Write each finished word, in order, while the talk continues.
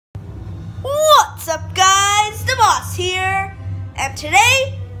Boss here, and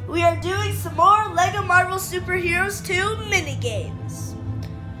today we are doing some more LEGO Marvel Super Heroes 2 minigames.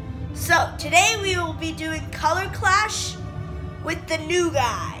 So today we will be doing Color Clash with the new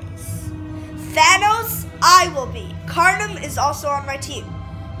guys. Thanos, I will be. Carnum is also on my team.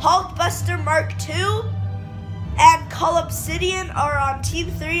 Hulkbuster Mark II and Cull Obsidian are on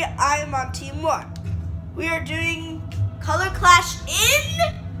Team 3. I am on Team 1. We are doing Color Clash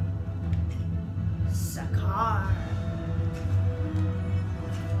in Sakaar.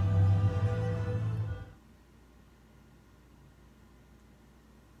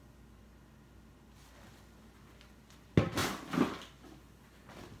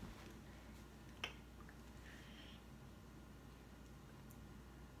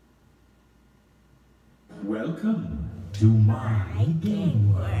 Welcome to my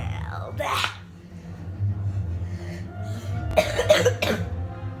game world.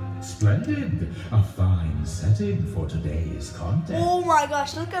 Splendid! A fine setting for today's contest. Oh my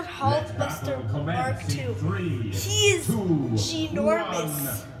gosh, look at Hulkbuster Mark II. He is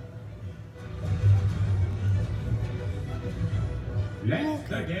ginormous. Let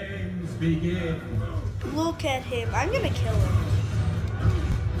the games begin. Look at him. I'm gonna kill him.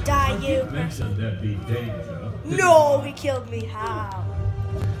 Die, you. Mentioned there'd be danger. No, he killed me. How?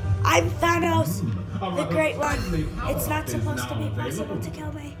 I'm Thanos, the Great One. It's not supposed to be possible to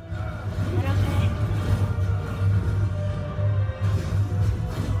kill me. But okay.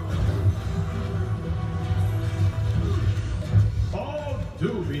 Oh,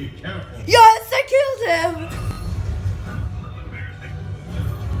 do be careful. Yes, I killed him.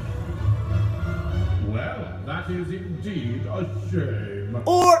 Well, that is indeed a shame.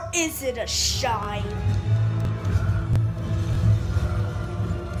 Or is it a shine?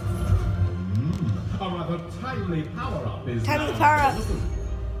 A rather timely power-up is Timely now power-up. available.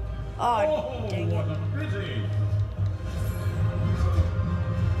 Oh, dang what it. a pity.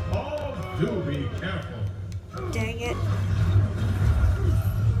 Oh, do be careful. Dang it.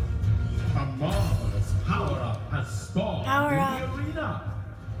 A marvelous power-up has spawned Power-up. in the arena.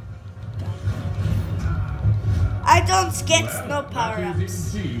 I don't get Well, no that power-ups.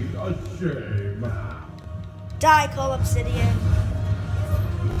 is indeed a shame. Die, Cull Obsidian.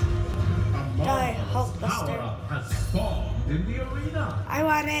 A Die, marvelous Hulkbuster. power-up has spawned in the arena. I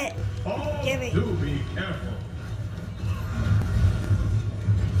want it. Oh, Gimme. do be careful.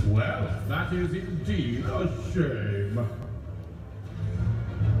 Well, that is indeed a shame.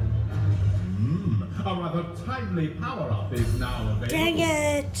 A rather timely power-up is now available. Dang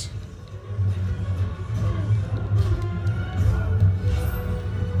it.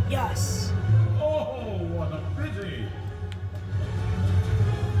 Yes. Oh, what a pity.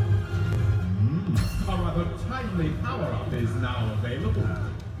 A rather timely power-up is now available.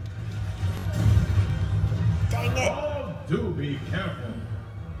 Dang it. Oh, do be careful.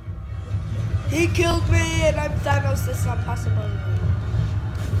 He killed me and I'm Thanos. This is not possible.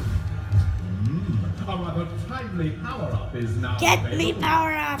 A rather timely power-up is now Get available. me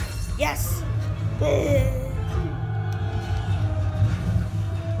power-ups. Yes.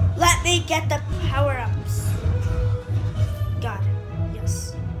 Let me get the power-ups. Got it.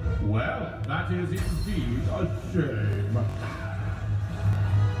 Yes. Well, that is indeed a shame.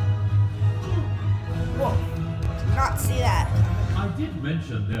 Whoa. Did not see that. I did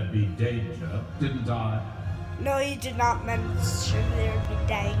mention there'd be danger, didn't I? No, you did not mention there would be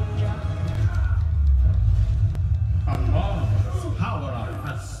danger. A marvelous power-up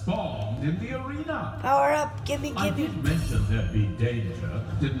has spawned in the arena. Power up. Give me, I give me. did mention there'd be danger,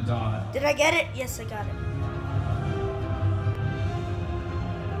 didn't I? Did I get it? Yes, I got it.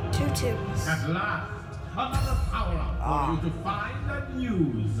 2 tunes. At last, another power-up for you to find and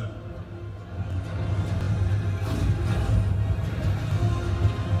use.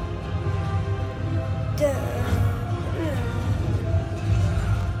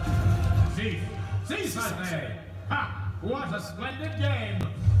 Cease, I say. Ha! What a splendid game.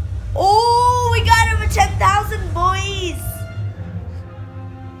 Oh, we got over 10,000, boys.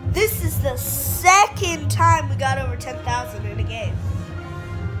 This is the second time we got over 10,000 in a game.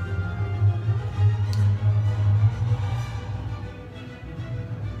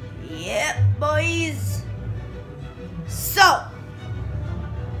 Yep, boys. So,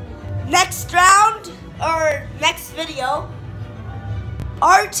 next round, or next video,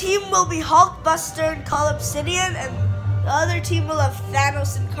 our team will be Hulkbuster and Cull Obsidian, and the other team will have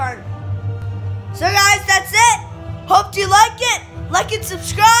Thanos and Carnum. So guys, that's it. Hope you like it. Like and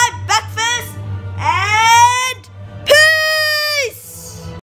subscribe. Backfist. And